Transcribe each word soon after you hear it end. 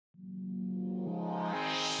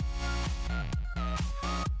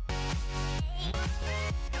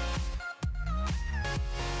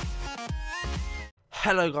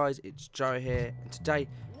Hello guys, it's Joe here, and today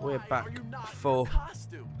we're back from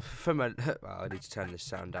a well, I need to turn this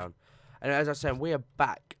sound down. And as I was saying, we are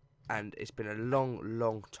back, and it's been a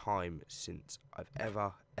long time since I've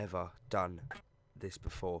ever done this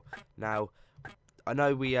before. Now, I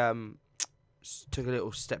know we took a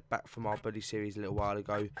little step back from our buddy series a little while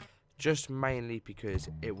ago, just mainly because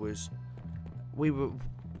we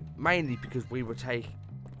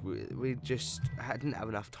just didn't have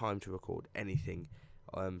enough time to record anything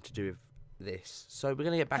to do with this. So we're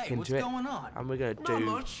gonna get back into it, and we're gonna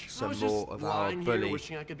do some more of our bully. Here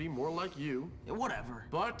wishing I could be more like you. Yeah, whatever.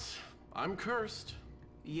 But I'm cursed.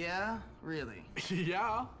 Yeah, really?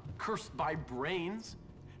 Yeah, cursed by brains.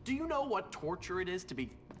 Do you know what torture it is to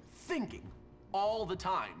be thinking all the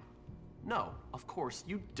time? No, of course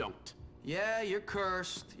you don't. Yeah, you're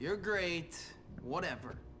cursed. You're great.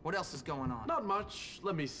 Whatever. What else is going on? Not much.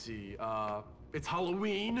 Let me see. It's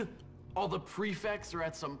Halloween. All the prefects are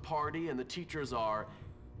at some party and the teachers are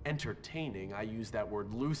entertaining. I use that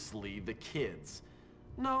word loosely, the kids.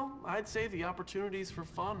 No, I'd say the opportunities for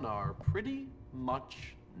fun are pretty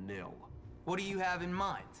much nil. What do you have in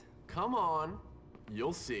mind? Come on,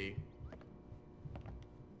 you'll see.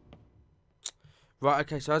 Right,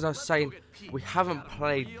 okay, so as I was saying, we haven't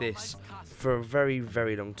played this for a very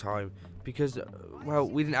long time because, well,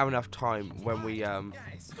 we didn't have enough time when we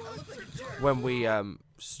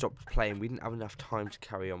stopped playing. We didn't have enough time to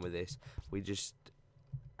carry on with this.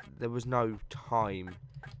 There was no time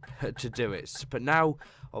to do it. But now,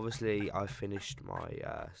 obviously, I've finished my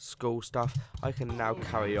school stuff. I can now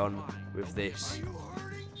carry on with this.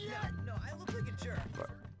 Right,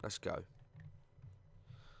 let's go.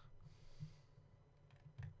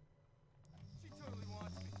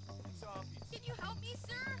 Can you help me,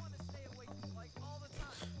 sir?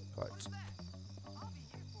 Right.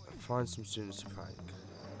 Find some students to prank.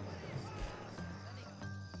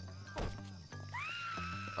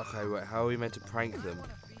 Okay, wait, how are we meant to prank them?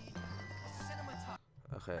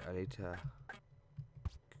 Okay, I need to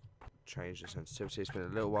change the sensitivity. It's been a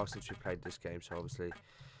little while since we played this game, so obviously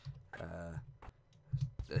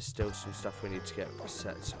there's still some stuff we need to get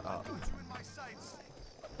set up.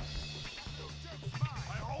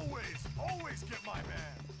 Always get my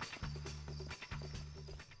man.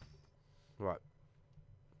 Right.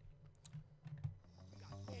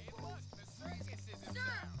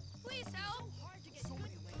 Sir, please help. Hard to get good food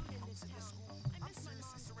in this town. I miss my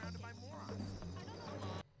mom. Surrounded by morons.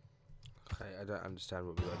 Okay, I don't understand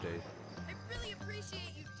what we gotta do. I really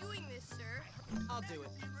appreciate you doing this, sir. I'll do it.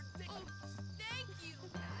 Oh, thank you.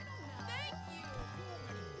 Thank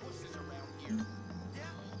you.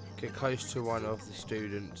 Get close to one of the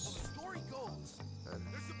students. Story goes.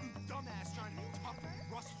 There's some dumbass trying to be tough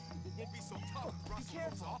and rush you. Won't be so tough. Rush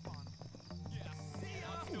goes off on. Yeah, see ya.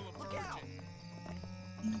 Look out.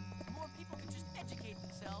 More people can just educate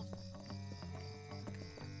themselves.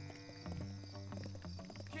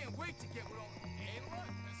 Can't wait to get with all. Hey, look,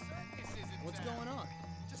 the circus is in What's town. going on?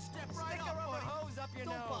 Just step right Stick up, a rubber buddy. hose up your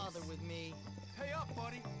nose. Don't bother with me. Pay up,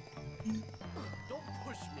 buddy. Don't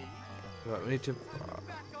push me. Right, we need to.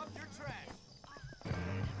 Back up your trash.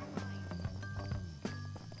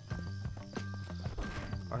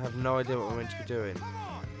 I have no idea what we're meant to be doing. Come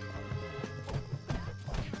on.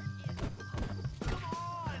 Come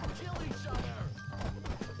on, kill each other.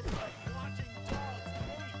 Watching dogs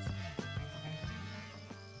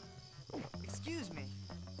hate. Excuse me.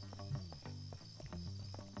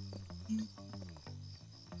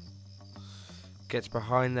 Get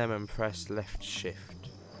behind them and press left shift.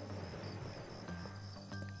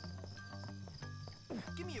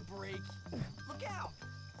 Give me a break. Look out.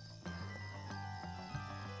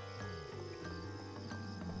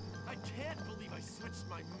 I can't believe I switched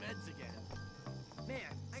my meds again. Man,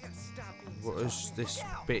 I gotta stop being What so is dumb. this Look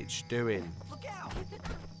out. bitch doing? Look out.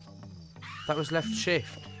 That was left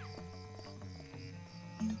shift.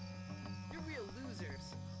 You're real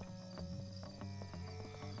losers.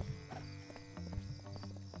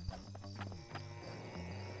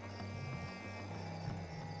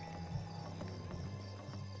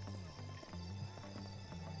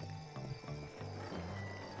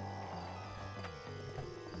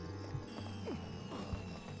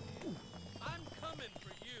 I'm coming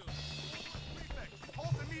for you. Prefect,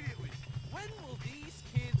 halt immediately. When will these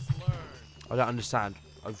kids learn? I don't understand.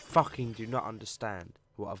 I fucking do not understand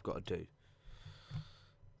what I've got to do.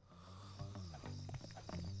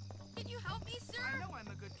 Can you help me, sir? I know I'm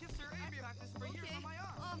a good kisser. I practiced for years Okay. on my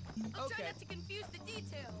arm. I'll try Okay. not to confuse the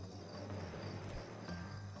details.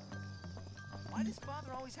 Why does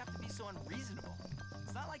father always have to be so unreasonable?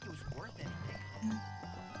 It's not like it was worth anything.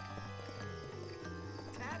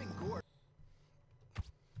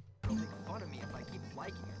 me if I keep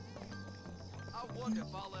liking her. I wonder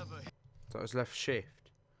if I'll ever That was left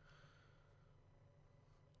shift.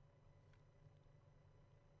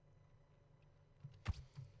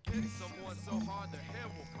 hit someone so hard their head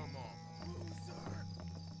will come off.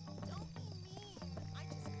 Don't be mean. I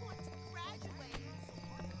just want to graduate.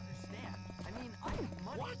 Understand? I mean, I have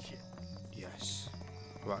money. Watch it. Yes.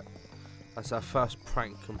 Right. That's our first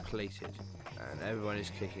prank completed. And everyone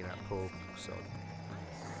is kicking that poor sod.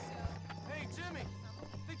 Hey, Jimmy,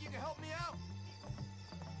 think you can help me out?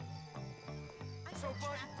 So, bud,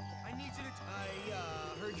 I need you to. I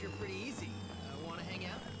heard you're pretty easy. Wanna hang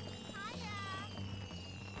out?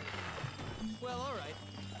 Well, all right.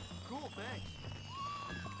 Cool, thanks.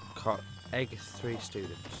 Cut egg 3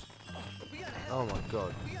 students. We gotta help. Oh my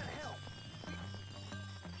god. We gotta help.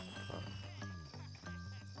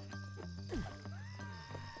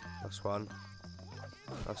 That's 1.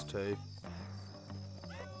 That's 2.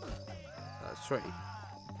 That's 3.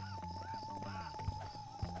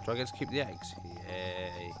 Do I get to keep the eggs?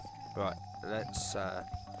 Yay. Right, let's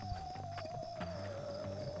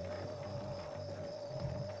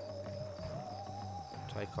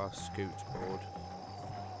take our scoots board.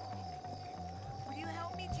 Will you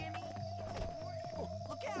help me, Jimmy?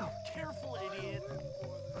 Look out! Careful, idiot.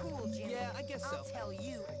 Cool, Jimmy. Yeah, I guess I'll so. tell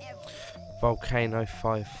you everything. Volcano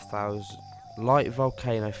 5000. Light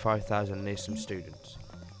volcano 5000 near some students.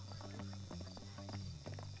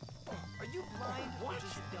 Are you blind or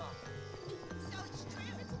just dumb? So it's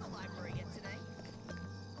true into the library yet today?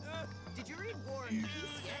 Did you read War and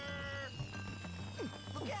Peace yet?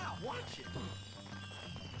 Look out! Watch it.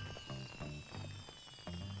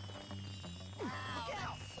 Look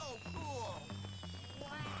out! So cool.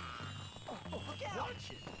 Look out!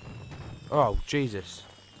 Watch it. Oh, Jesus.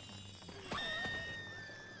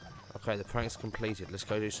 Okay, the prank's completed. Let's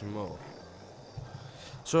go do some more.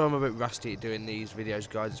 Sorry I'm a bit rusty at doing these videos,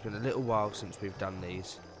 guys. It's been a little while since we've done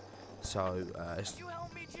these. So, it's You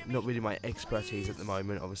help me, Jimmy. not really my expertise at the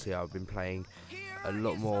moment. Obviously, I've been playing a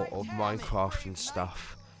lot more of Minecraft and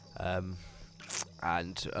stuff.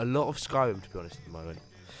 And a lot of Skyrim, to be honest, at the moment.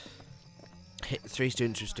 Hit 3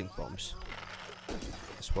 students with stink bombs.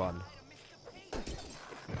 That's 1.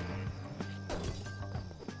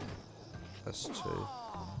 That's 2.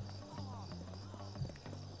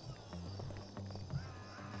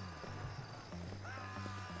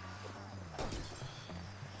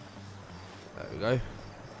 There we go.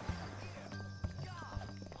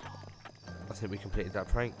 I think we completed that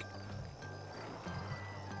prank. That's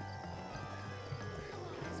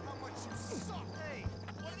how much you suck. Hey,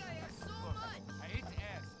 what did I ask so much? I hate to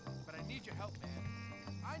ask, but I need your help, man.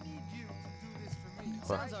 I need you to do this for me. Right,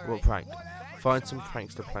 Sounds what alright. prank? Find some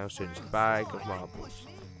pranks to play on students. Bag of marbles.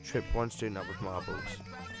 Trip 1 student up with marbles.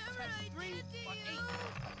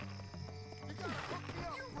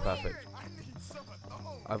 Perfect.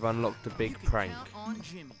 I've unlocked the big prank. Count on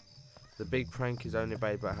Jimmy. The big prank is only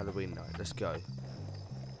available at Halloween night. Let's go.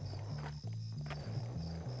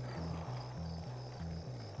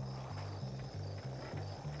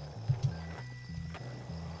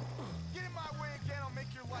 Get in my way again, I'll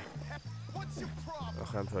make your life hell. What's your problem?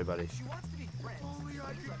 Okay, I'm sorry, buddy. She wants to be friends. Only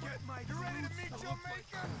I could get my. You ready to meet your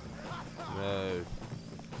maker? No.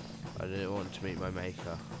 I didn't want to meet my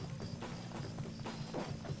maker.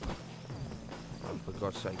 Oh, for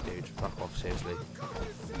God's sake, dude. Fuck off, seriously. Come to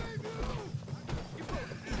save you!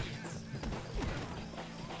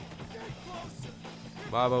 Get closer!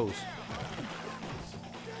 Marbles.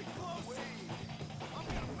 Get closer! I'm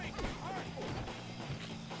gonna make it hurt!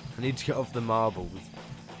 I need to get off the marbles.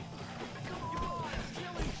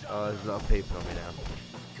 Oh, there's a lot of people on me now.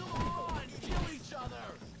 Come on, kill each other.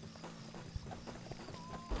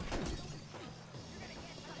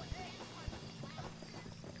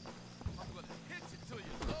 I'm gonna hit you till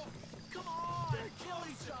you know. Come on, kill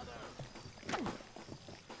each other.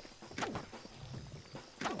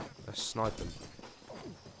 Let's snipe them.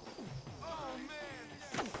 Oh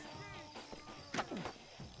man!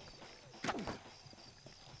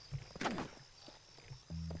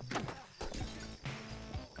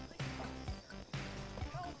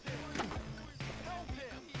 Help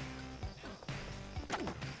him.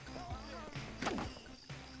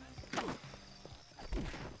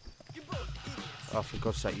 You both idiots. Oh, for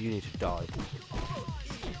God's sake, you need to die.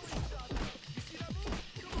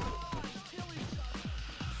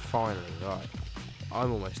 Finally, right.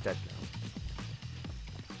 I'm almost dead now.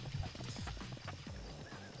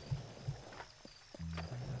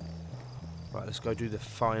 Right, let's go do the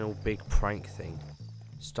final big prank thing.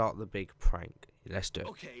 Start the big prank. Let's do it.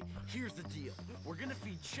 Okay, here's the deal. We're gonna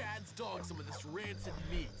feed Chad's dog some of this rancid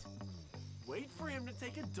meat. wait for him to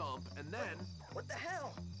take a dump, and then... What the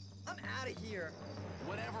hell? I'm out of here.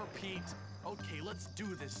 Whatever, Pete. Okay, let's do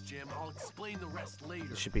this, Jim. I'll explain the rest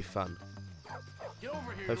later. It should be fun. Get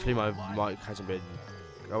over here. Hopefully my little liar. mic hasn't been...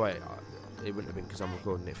 Oh wait, it wouldn't have been because I'm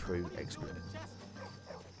recording it through XSplit.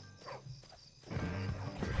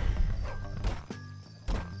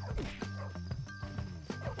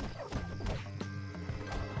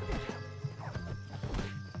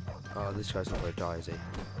 Oh, this guy's not going to die, is he?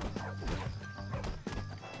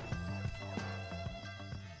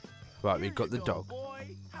 Right, we've got the dog.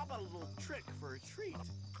 Boy. How about a little trick for a treat?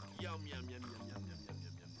 Yum, yum, yum, yum, yum, yum, yum,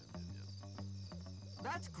 yum, yum, yum.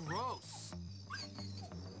 That's gross.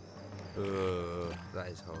 That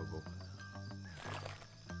is horrible.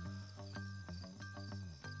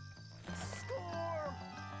 Score!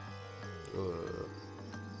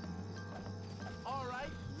 All right,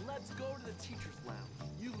 let's go to the teacher's lounge.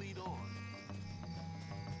 You lead on.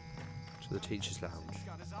 To the teacher's lounge. He's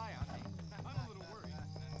got his eye on me. I'm a little worried.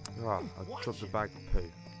 Ah, I dropped the bag of poo.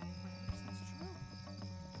 It's true.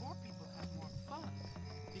 Poor people have more fun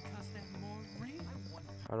because they're more real.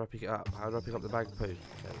 How do I pick it up? How do I pick up the bag of poo? Okay.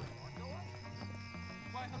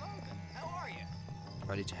 Why, hello then. How are you?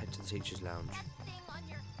 I need to head to the teacher's lounge. That thing on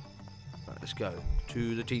your... Right, let's go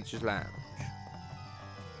to the teacher's lounge.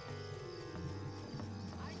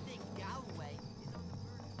 I think Galloway is on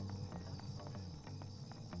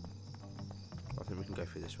the I think we can go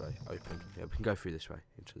through this way. Open. Yeah, we can go through this way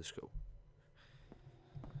into the school.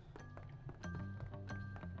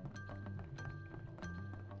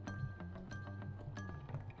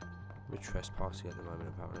 We're trespassing at the moment,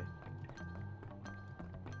 apparently.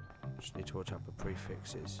 Just need to watch out for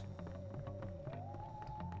prefixes,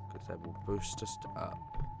 because they will boost us up.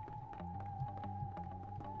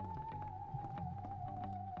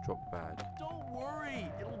 Drop bag. Don't worry,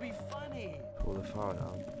 it'll be funny. Pull the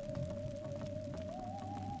firearm.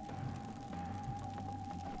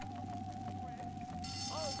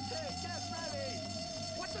 Okay, get ready.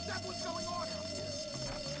 What the devil is going on out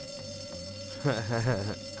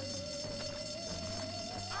here?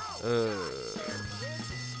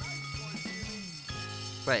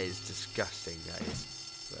 That is disgusting, that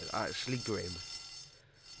is. That's actually grim.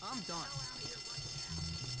 I'm done.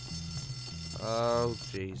 Oh,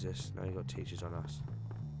 Jesus. Now you got teachers on us.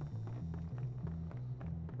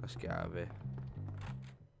 Let's get out of here.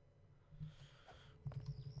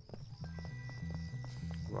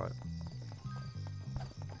 Right.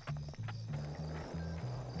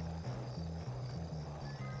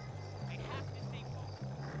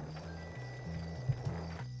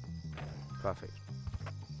 Perfect.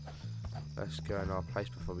 Let's go in our place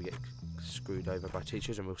before we get screwed over by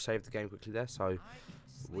teachers, and we'll save the game quickly there so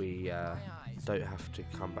we don't have to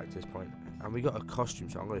come back to this point. And we got a costume,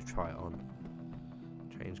 so I'm going to try it on.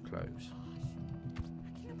 Change clothes.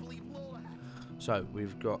 So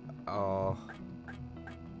we've got our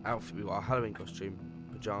outfit. We've got our Halloween costume,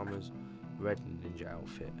 pajamas, red ninja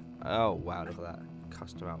outfit. Oh wow, look at that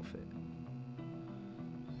custom outfit.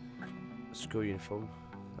 School uniform.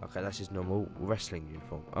 Okay, that's his normal wrestling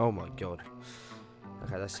uniform. Oh my god.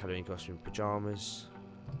 Okay, that's Halloween costume, pajamas.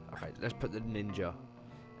 Okay, let's put the ninja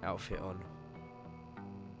outfit on.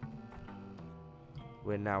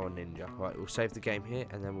 We're now a ninja. Right, we'll save the game here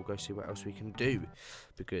and then we'll go see what else we can do,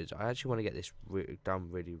 because I actually want to get this done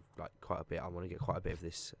really, like, quite a bit. I want to get quite a bit of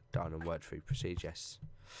this done and work through Prestige, yes.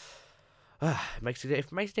 It makes a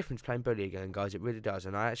difference playing Bully again, guys. It really does,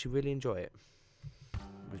 and I actually really enjoy it.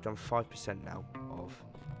 We've done 5% now of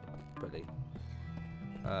Bully.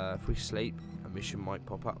 If we sleep, a mission might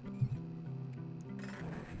pop up.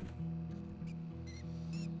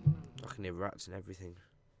 I can hear rats and everything.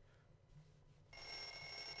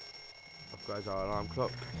 Off goes our alarm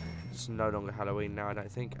clock. It's no longer Halloween now, I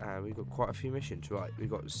don't think. And we've got quite a few missions. Right, we've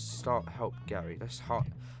got start help Gary. Let's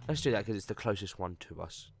do that because it's the closest one to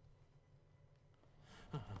us.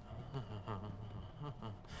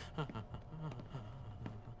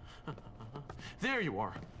 There you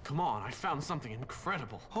are. Come on, I found something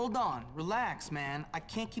incredible. Hold on, relax, man. I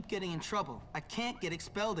can't keep getting in trouble. I can't get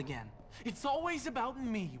expelled again. It's always about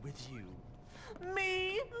me with you.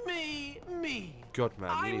 Me. God, man,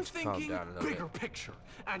 you I'm need to calm thinking down a little bigger bit. picture,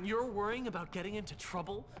 and you're worrying about getting into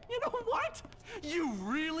trouble? You know what? You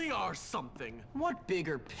really are something. What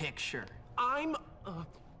bigger picture?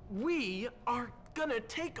 We are gonna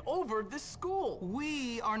take over this school.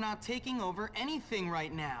 We are not taking over anything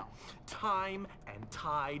right now. Time and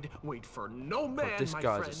tide wait for no man, God, this my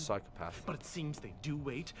guy's friend. a psychopath. But it seems they do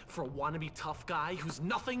wait for a wannabe tough guy who's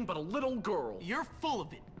nothing but a little girl. You're full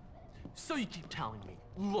of it. So you keep telling me,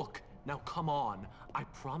 look, now come on. I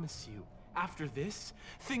promise you, After this,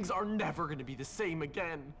 things are never gonna be the same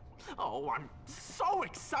again. Oh, I'm so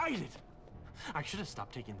excited. I should have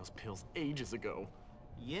stopped taking those pills ages ago.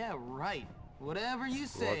 Yeah, right. Whatever you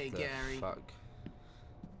say, What the Gary. fuck?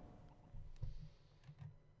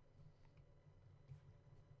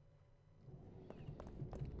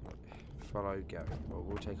 Follow Gary. Well,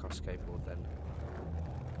 we'll take our skateboard then.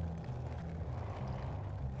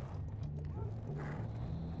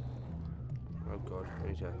 Oh god, we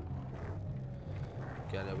need to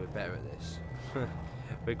get a little bit better at this.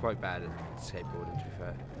 We're quite bad at skateboarding, to be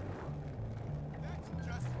fair. That's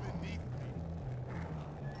just beneath me.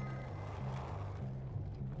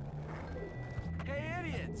 Hey,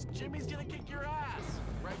 idiots! Jimmy's gonna kick your ass!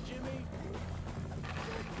 Right, Jimmy? Get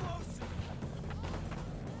closer.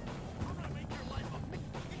 I'm gonna make your life a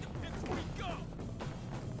Here we go.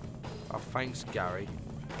 Oh, thanks, Gary.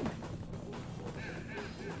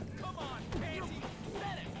 Come on, Andy.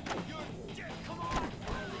 Set it. You're dead. Come on.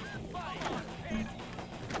 Fight. Come on, Andy.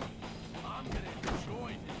 I'm gonna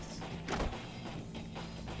enjoy this.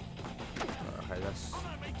 Okay, that's... I'm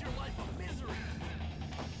gonna make your life a misery.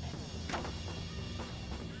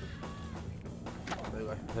 There we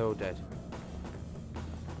go. They're all dead.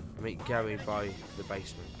 Meet Gary by the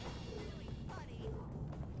basement.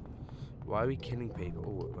 Why are we killing people?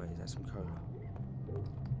 Oh, wait, is that some cola?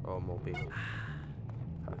 Oh, more people.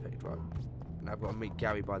 Perfect, right. Now I've got to meet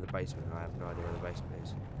Gary by the basement, and I have no idea where the basement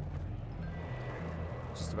is.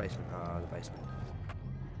 Just the basement. Ah, the basement.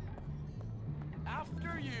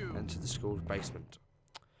 After you. Enter the school's basement.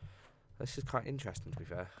 This is quite interesting, to be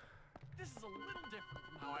fair. This is a little different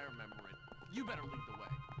from how I remember it. You better lead the way.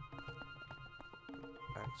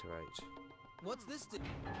 Activate. What's this do?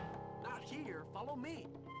 Not here. Follow me.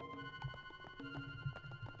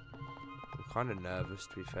 I'm kind of nervous,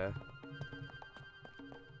 to be fair.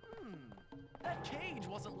 That cage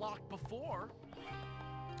wasn't locked before.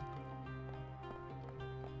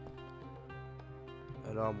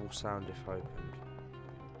 Alarm will sound if opened.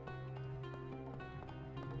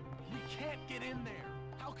 We can't get in there.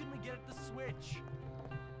 How can we get at the switch?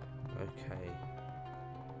 Okay.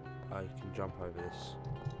 I can jump over this.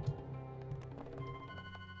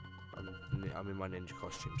 I'm in my ninja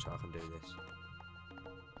costume, so I can do this.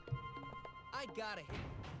 I gotta hit.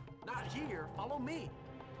 Not here. Follow me.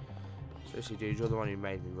 Seriously, dude, you're the one who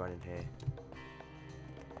made me run in here.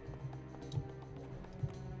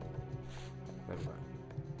 There we go.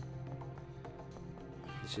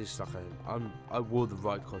 This is like a... I wore the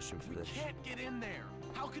right costume for this. We can't get in there.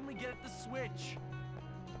 How can we get at the switch?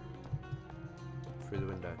 Through the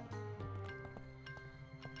window.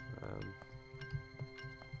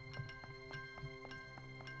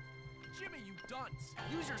 Jimmy, you dunce.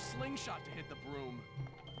 Use your slingshot to hit the broom.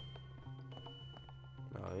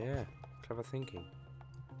 Oh yeah, clever thinking.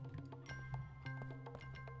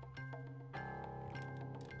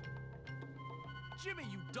 Jimmy,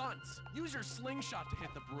 you dunce. Use your slingshot to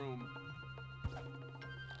hit the broom.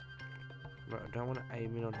 Right, I don't want to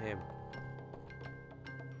aim in on him.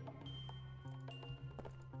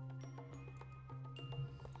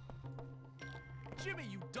 Jimmy,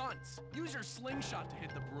 you dunce. Use your slingshot to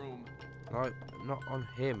hit the broom. No, not on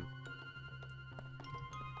him.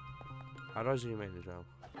 How do I zoom in as well?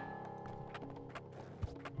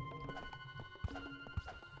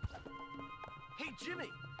 Hey, Jimmy.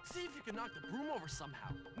 See if you can knock the broom over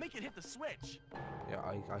somehow. Make it hit the switch. Yeah,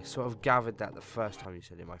 I sort of gathered that the first time you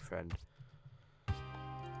said it, my friend.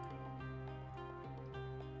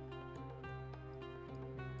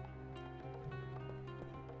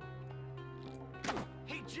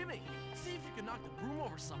 Hey, Jimmy. See if you can knock the broom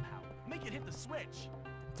over somehow. Make it hit the switch.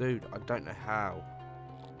 Dude, I don't know how.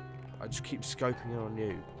 I just keep scoping in on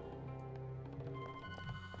you.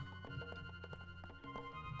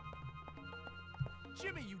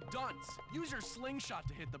 Jimmy, you dunce. Use your slingshot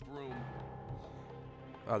to hit the broom.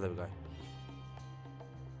 Oh, there we go.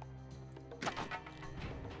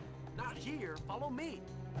 Not here. Follow me.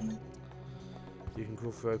 You can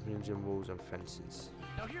crawl through openings in walls and fences.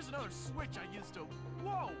 Now here's another switch I used to...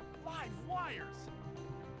 Whoa! Live wires!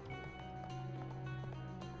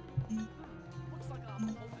 Looks like I'll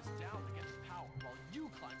have to hold this down to get the power while you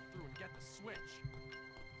climb through and get the switch.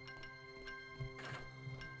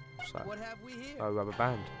 What's that? What have we here? Oh, rubber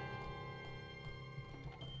band.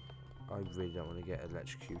 I really don't want to get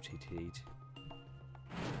electrocuted.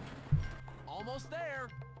 Almost there!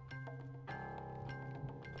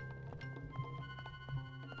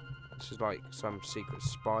 This is like some secret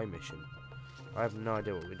spy mission. I have no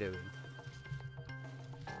idea what we're doing.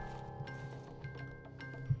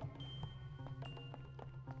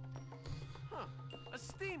 Huh. A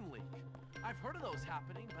steam leak. I I've heard of those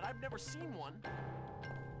happening, but I've never seen one.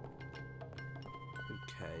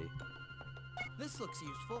 Okay. This looks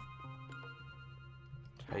useful.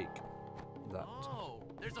 Take that. Oh,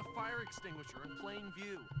 there's a fire extinguisher in plain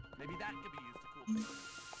view. Maybe that could be used to cool things.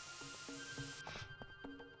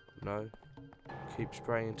 No. Keep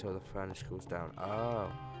spraying until the furnace cools down.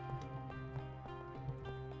 Oh.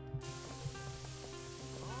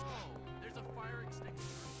 Oh, there's a fire extinguisher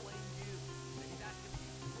in plain view. Maybe that could be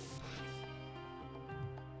used to cool things.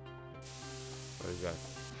 There we go.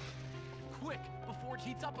 Quick, before it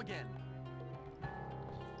heats up again.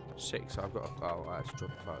 6. I've got. Oh, I had to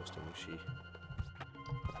drop a fire extinguisher.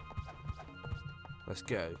 Let's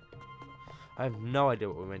go. I have no idea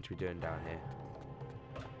what we're meant to be doing down here.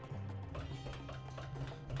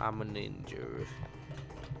 I'm a ninja.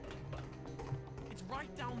 It's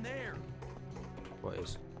right down there. What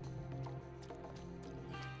is?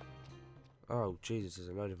 Oh, Jesus, there's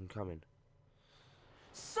a load of them coming.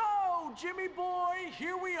 So, Jimmy boy,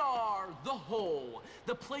 here we are, the hole.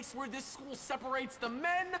 The place where this school separates the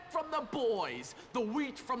men from the boys, the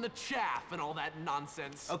wheat from the chaff, and all that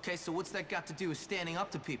nonsense. Okay, so what's that got to do with standing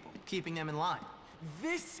up to people, keeping them in line?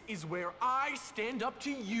 This is where I stand up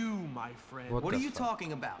to you, my friend. What the are you fuck?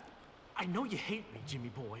 talking about? I know you hate me, Jimmy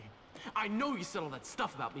boy. I know you said all that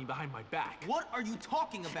stuff about me behind my back. What are you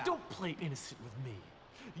talking about? Don't play innocent with me.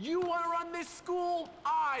 You want to run this school?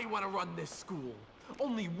 I want to run this school.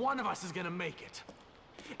 Only one of us is gonna make it.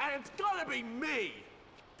 And it's gonna be me!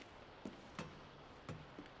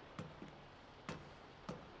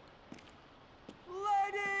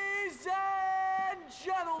 Ladies and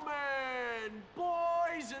gentlemen,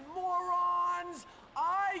 boys and morons,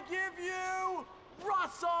 I give you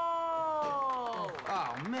Russell!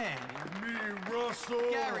 Oh, man. Me, Russell.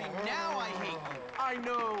 Gary, now I hate you. I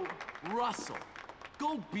know, Russell.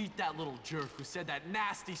 Go beat that little jerk who said that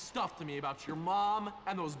nasty stuff to me about your mom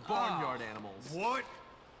and those barnyard animals. What?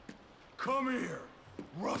 Come here.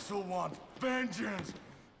 Russell wants vengeance.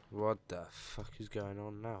 What the fuck is going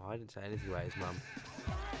on now? I didn't say anything about his mum.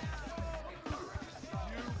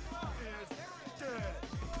 You is dead.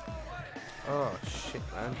 Oh, shit,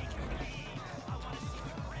 man.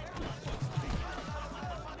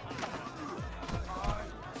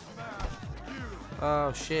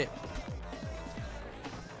 Oh, shit.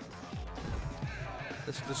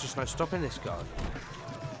 There's just no stopping this guy.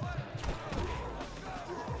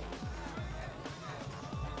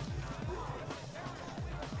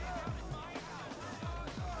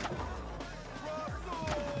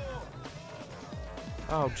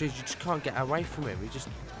 Oh, jeez, you just can't get away from him. He just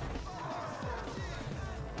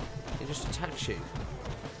attacks you.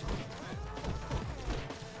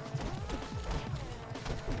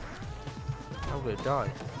 I'm gonna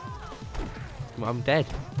die. I'm dead.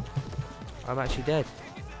 I'm actually dead.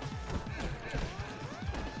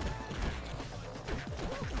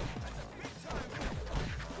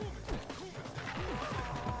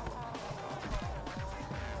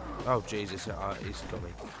 Oh Jesus, he's got me.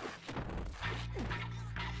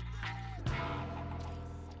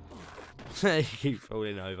 He keeps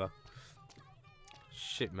falling over.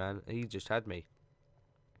 Shit, man, he just had me.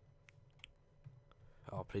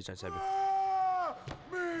 Oh, please don't save me. Ah,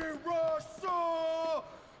 me, Russell.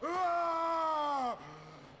 Ah,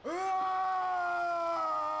 ah.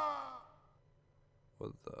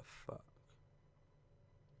 What the fuck?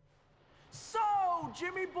 So,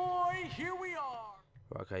 Jimmy boy, here we are.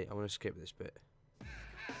 Right, okay, I'm gonna skip this bit.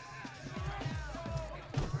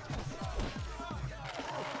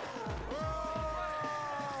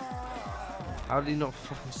 How did he not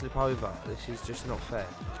fucking slip over? This is just not fair.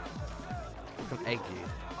 I can egg you.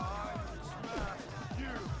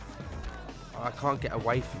 I can't get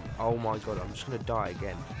away from. Oh my god, I'm just gonna die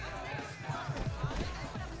again.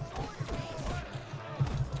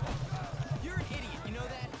 You're an idiot, you know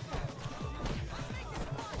that?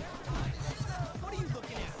 What are you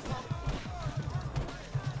looking at, punk?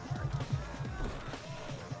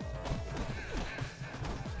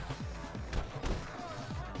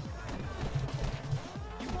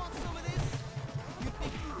 You want some of this? You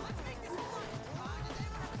think let's make this fun?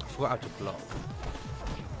 I forgot how to block.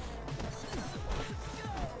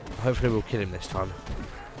 Hopefully we'll kill him this time.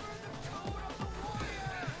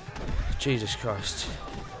 Jesus Christ.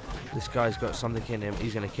 This guy's got something in him.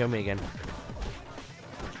 He's going to kill me again.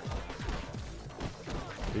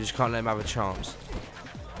 We just can't let him have a chance.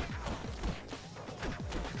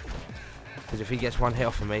 Because if he gets one hit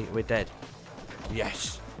off of me, we're dead.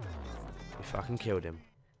 Yes! We fucking killed him.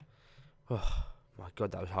 Oh my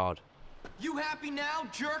god, that was hard. You happy now,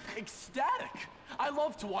 jerk? Ecstatic. I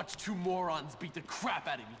love to watch two morons beat the crap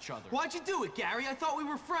out of each other. Why'd you do it, Gary? I thought we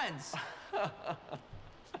were friends.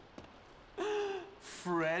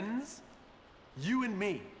 Friends? You and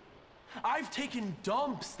me. I've taken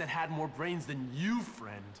dumps that had more brains than you,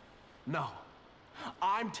 friend. No,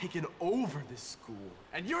 I'm taking over this school,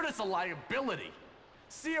 and you're just a liability.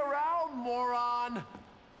 See you around, moron!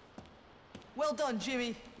 Well done,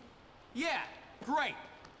 Jimmy. Yeah, great.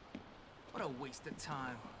 What a waste of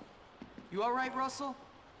time. You all right, Russell?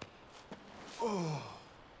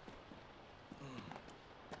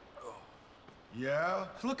 Yeah?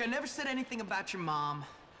 Look, I never said anything about your mom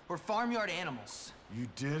or farmyard animals. You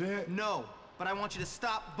didn't? No, but I want you to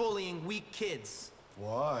stop bullying weak kids.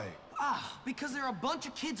 Why? Because there are a bunch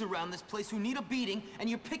of kids around this place who need a beating, and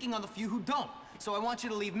you're picking on the few who don't. So I want you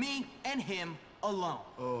to leave me and him alone.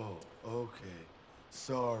 Oh, okay.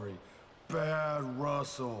 Sorry. Bad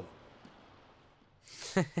Russell.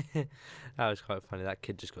 That was quite funny. That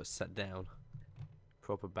kid just got sat down.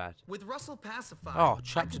 Proper bad. With Russell pacified, Oh, I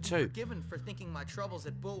chapter could be 2. forgiven for thinking my troubles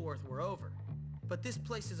at Bullworth were over. But this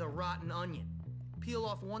place is a rotten onion. Peel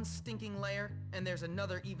off one stinking layer, and there's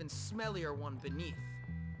another even smellier one beneath.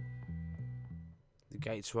 The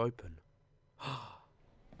gates are open.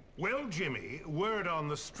 Well, Jimmy, word on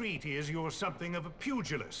the street is you're something of a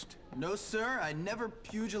pugilist. No, sir, I never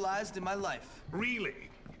pugilized in my life. Really?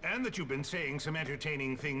 And that you've been saying some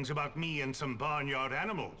entertaining things about me and some barnyard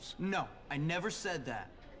animals. No, I never said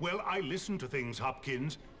that. Well, I listen to things,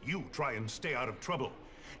 Hopkins. You try and stay out of trouble.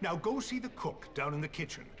 Now go see the cook down in the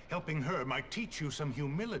kitchen. Helping her might teach you some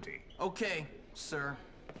humility. Okay, sir.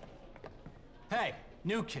 Hey,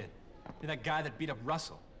 new kid. You're that guy that beat up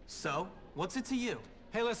Russell. So, what's it to you?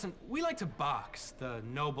 Hey, listen, we like to box, the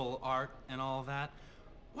noble art and all that.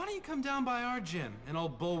 Why don't you come down by our gym in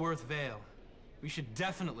old Bullworth Vale? We should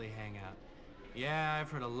definitely hang out. Yeah, I've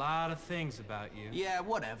heard a lot of things about you. Yeah,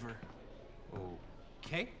 whatever.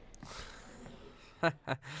 Okay.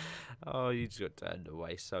 Oh, you just got turned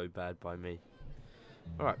away so bad by me.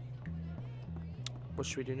 Alright. What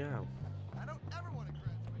should we do now? I don't ever want to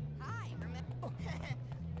graduate. Hi, remember?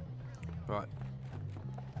 Right.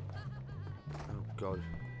 Oh god.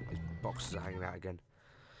 His boxes are hanging out again.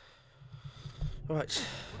 Right.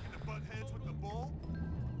 Looking to butt heads with the bull?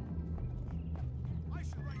 I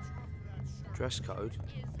should write you up for that shirt. Dress code?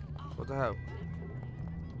 What the hell?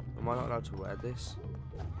 Am I not allowed to wear this?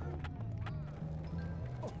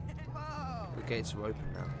 The gates are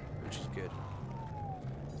open now, which is good.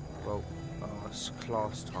 Well, it's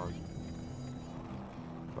class time.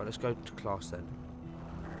 Right, let's go to class then.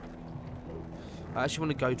 I actually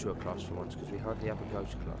want to go to a class for once, because we hardly ever go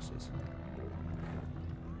to classes.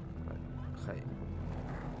 Right, okay.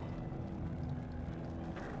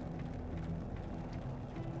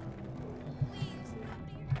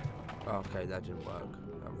 Oh, okay, that didn't work.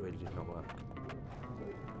 That really did not work.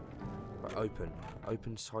 Right, open.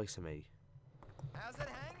 Open sesame. How's it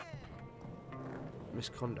hanging?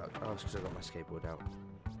 Misconduct. Oh, it's because I got my skateboard out.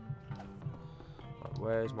 Right,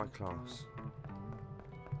 where's my class?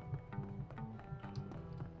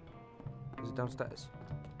 Is it downstairs?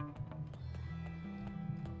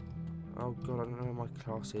 Oh god, I don't know where my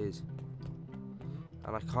class is.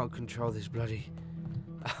 And I can't control this bloody...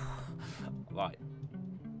 Right.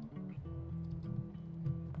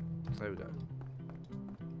 There we go.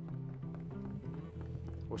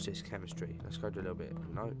 What's this? Chemistry. Let's go do a little bit.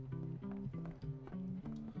 No.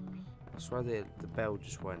 I swear the bell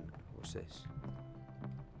just went. What's this?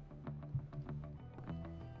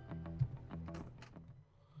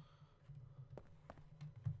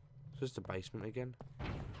 Is this the basement again?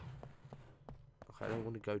 Okay, I don't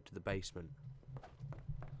want to go to the basement.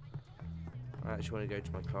 I actually want to go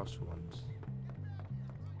to my class for once.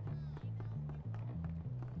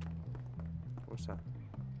 What's that?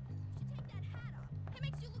 It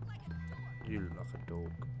makes you look like a dork. You look like a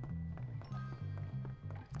dog.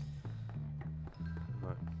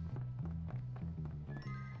 Right.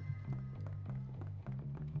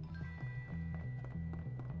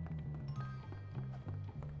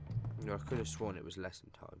 No, I could have sworn it was lesson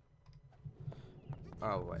time.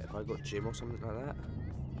 Oh wait, have I got gym or something like that?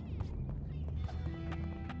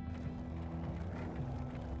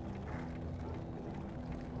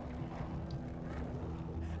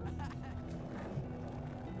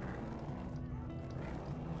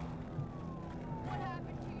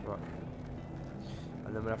 Right.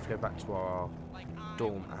 And then we'll have to go back to our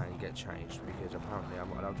dorm and get changed because apparently I'm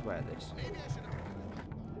not allowed to wear this. Maybe I should have.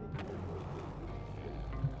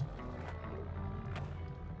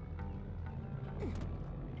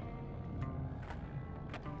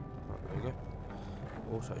 Right, there we go.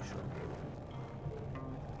 Also shop.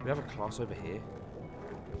 We have a class over here.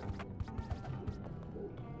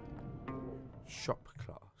 shop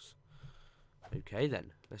class. Okay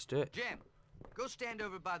then, let's do it. Jim, go stand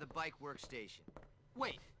over by the bike workstation.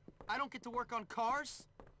 Wait, I don't get to work on cars?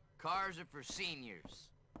 Cars are for seniors.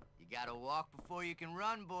 You gotta walk before you can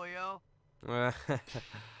run, boyo.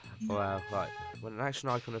 Wow, right. When an action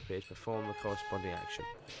icon appears, perform the corresponding action.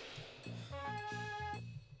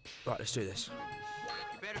 Right, let's do this.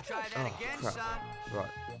 You better try that again, crap. son.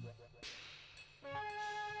 Right.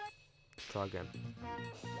 Try again.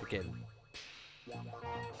 Begin.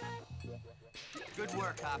 Good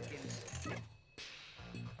work, Hopkins.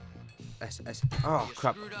 S. Oh, You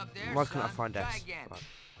crap. screwed up there, Why couldn't I son. find Try S? again. Right.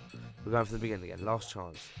 We're going for the beginning again. Last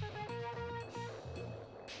chance.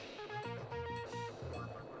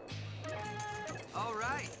 All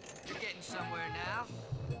right, you're getting somewhere now.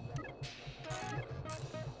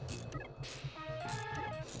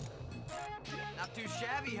 Not too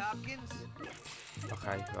shabby, Hopkins.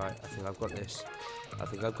 Okay, right. I think I've got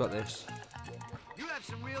this. You have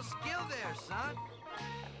some real skill there, son.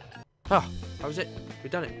 Ah, that was it.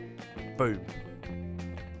 We've done it. Boom.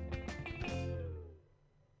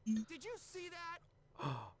 Did you see that?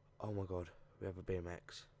 Oh my god, we have a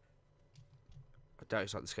BMX. I doubt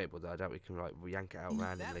it's like the skateboard though. I doubt we can like yank it out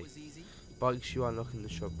That randomly. was easy. Bikes you unlock in the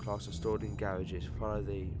shop class are stored in garages. Follow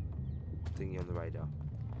the thingy on the radar.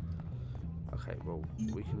 Okay, well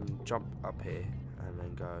we can jump up here and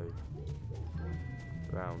then go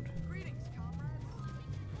round. Greetings,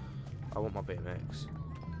 comrades. I want my BMX.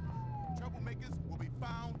 Troublemakers will be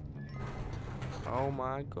found. Oh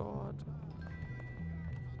my god.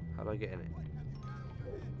 How do I get in it?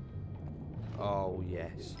 Oh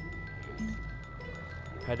yes.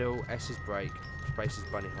 Pedal, S is brake, space is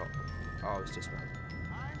bunny hop. Oh, it's dismount.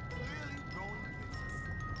 I'm clearly going places.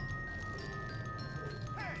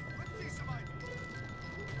 Hey, let's see some ID.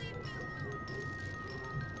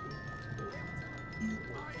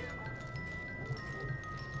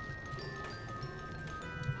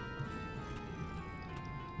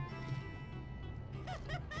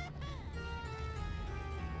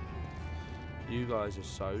 You guys are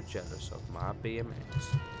so jealous of my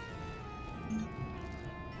BMX.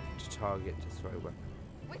 To target, to throw weapon.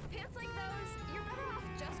 With pants like those, you're better off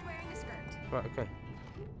just wearing a skirt. Right, okay.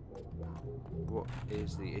 What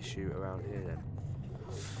is the issue around here then?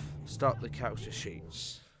 Start the character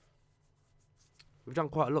sheets. We've done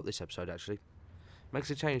quite a lot this episode actually. Makes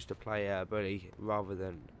a change to play Bully rather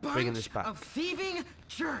than bringing this back. Of thieving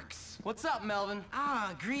jerks. What's up, Melvin?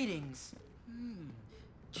 Ah, greetings.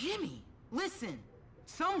 Jimmy, listen.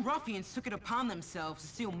 Some ruffians took it upon themselves to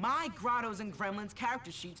steal my Grottos and Gremlins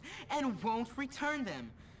character sheets and won't return them.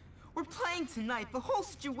 We're playing tonight. The whole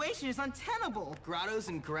situation is untenable. Grottos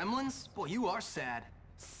and Gremlins? Boy, you are sad.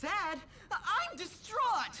 Sad? I'm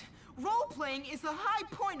distraught. Role-playing is the high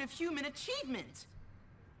point of human achievement.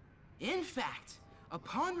 In fact,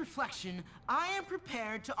 upon reflection, I am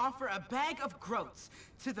prepared to offer a bag of groats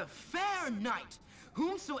to the fair knight,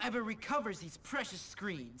 whomsoever recovers these precious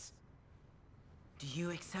screens. Do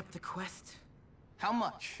you accept the quest? How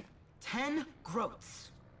much? 10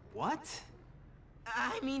 groats. What?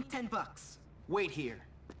 I mean 10 bucks. Wait here.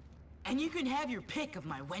 And you can have your pick of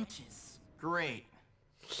my wenches. Great.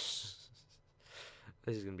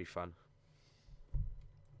 This is gonna be fun.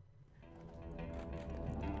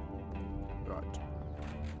 Right.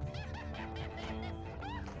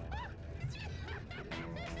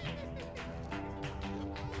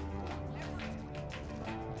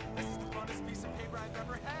 This is the funnest piece of paper I've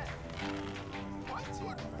ever had. What?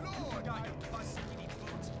 Good Lord! Got your bus and we need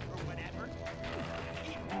boots or whatever.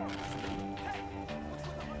 Eat more. Hey, what's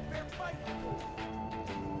with the unfair fight?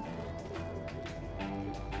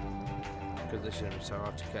 Because this is so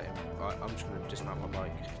hard to get him. Right, I'm just gonna dismount my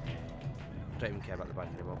bike. Don't even care about the bike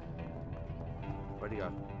anymore. Where'd he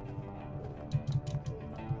go?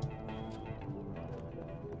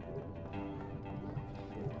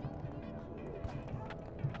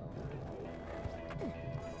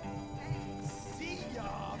 See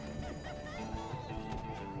ya!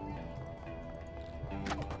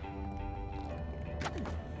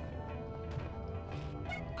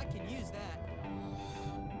 I can use that.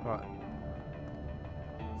 Right.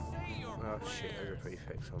 Say your Oh shit, there's a prayers.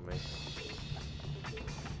 prefix on me.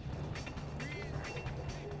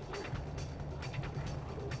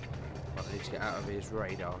 Right, I need to get out of his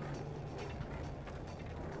radar.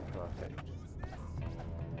 Perfect.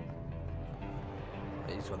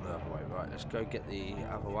 He's on the other way, right, let's go get the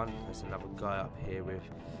other one. There's another guy up here with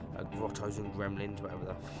grottos and gremlins, whatever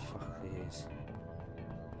the fuck he is.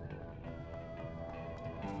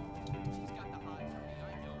 She's got the hide for me,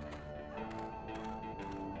 I know.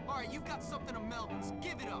 All right, you've got something of Melvin's.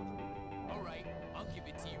 Give it up. All right, I'll give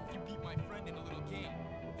it to you if you beat my friend in a little game.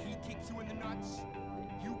 He kicks you in the nuts, then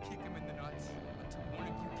you kick him in the nuts until one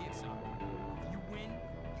of you gets up. If you win,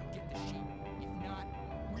 you get the sheep. If not,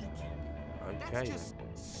 we keep it. Okay. That's just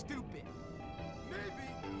stupid. Maybe,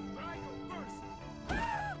 but I go first.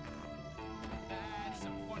 That's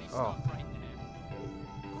some funny stuff right there.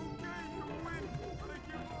 Okay, you win, but I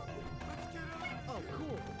give up. Let's get out. Oh,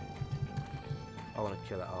 cool. I want to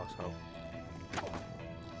kill that asshole.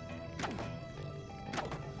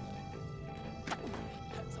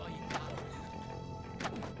 That's all you got.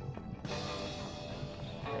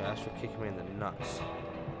 Yeah, that's for kicking me in the nuts.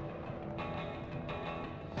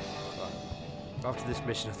 Right. After this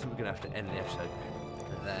mission, I think we're going to have to end the episode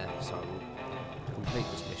there. So we'll complete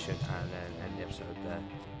this mission and then end the episode there.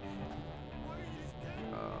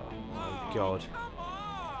 Oh my god. Come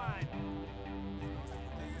on!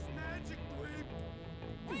 This magic dweeb.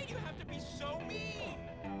 Why do you have to be so mean?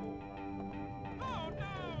 Oh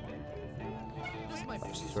no! This might be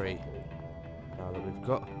That's 3 now that we've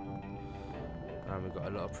got. And we've got a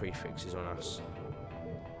lot of prefixes on us.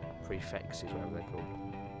 Prefixes, whatever they're called.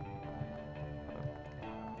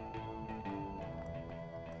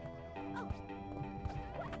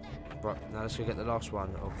 Right, now let's go get the last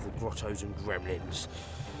one of the grottos and gremlins.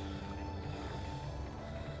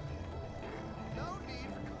 No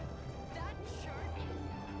need for that shirt is.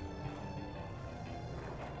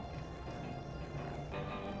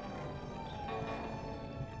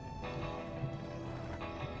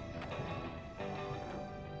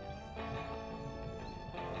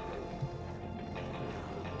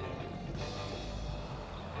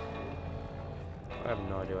 I have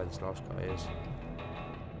no idea where this last guy is.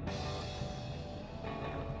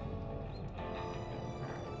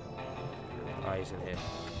 Oh, he's in here.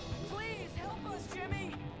 Please help us,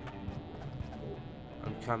 Jimmy.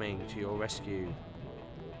 I'm coming to your rescue.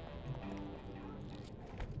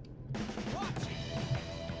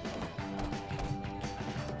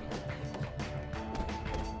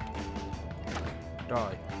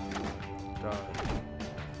 Die. Die. Die.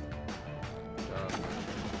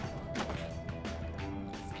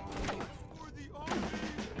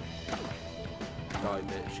 Die,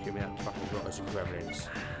 bitch. Give me that fucking grottos and gremlins.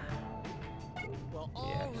 Well,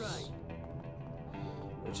 Yes. alright.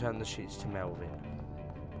 Return the sheets to Melvin.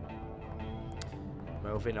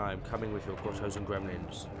 Melvin, I am coming with your grottos and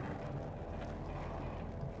gremlins.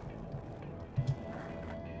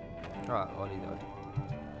 Alright, Ollie died.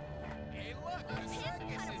 Hey, look! The His circus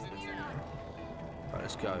kind of isn't weird here. on. Right,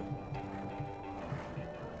 let's go.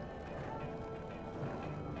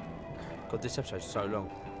 God, this episode's so long.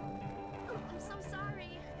 I'm so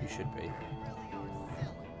sorry. You should be.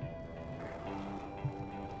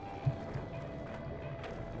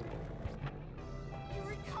 You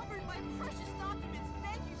recovered my precious documents.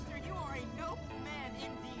 Thank you, sir. You are a noble man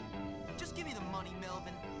indeed. Just give me the money,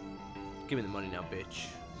 Melvin. Give me the money now, bitch.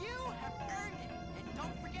 You have earned it. And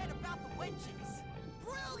don't forget about the wedges.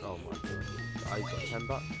 Brilliant. Oh my god. I got 10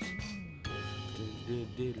 bucks.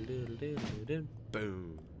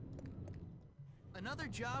 Boom. Another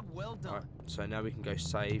job well done. Alright, so now we can go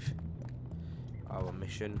save our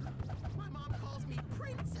mission. My mom calls me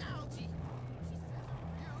Prince Algae. She says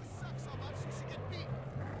you suck so much you should get beat.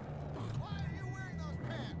 Why are you wearing those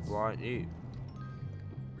pants? Why aren't you?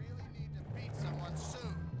 Really need to beat someone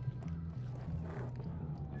soon.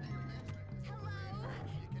 Hello.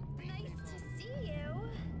 You can beat Nice people. to see you.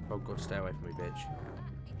 Oh god, stay away from me, bitch.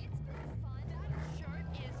 It's been fun. That shirt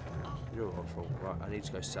is. Oh, You're awful. Right, I need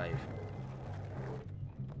to go save.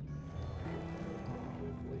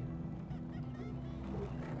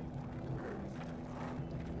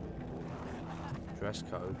 Dress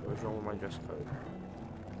code? What's wrong with my dress code?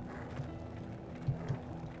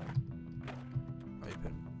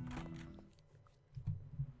 Open.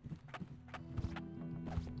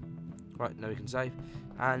 Right, now we can save,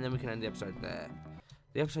 and then we can end the episode there.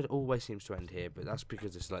 The episode always seems to end here, but that's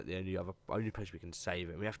because it's like the only place we can save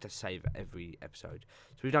it. We have to save every episode.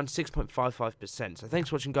 So we've done 6.55%. So thanks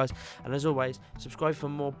for watching, guys. And as always, subscribe for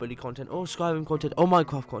more bully content or Skyrim content or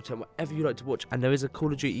Minecraft content, whatever you like to watch. And there is a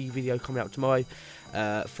Call of Duty video coming out tomorrow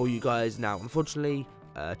for you guys. Now, unfortunately,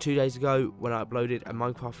 2 days ago when I uploaded a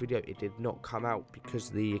Minecraft video, it did not come out because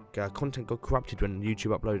the content got corrupted when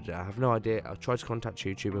YouTube uploaded it. I have no idea. I tried to contact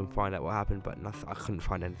YouTube and find out what happened, but nothing, I couldn't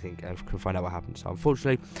find anything. I couldn't find out what happened. So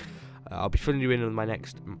unfortunately, I'll be filling you in on my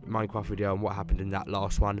next Minecraft video on what happened in that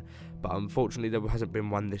last one. But unfortunately, there hasn't been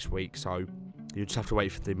one this week, so you just have to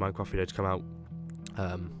wait for the Minecraft video to come out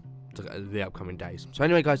the upcoming days. So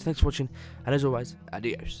anyway, guys, thanks for watching, and as always,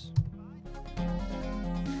 adios.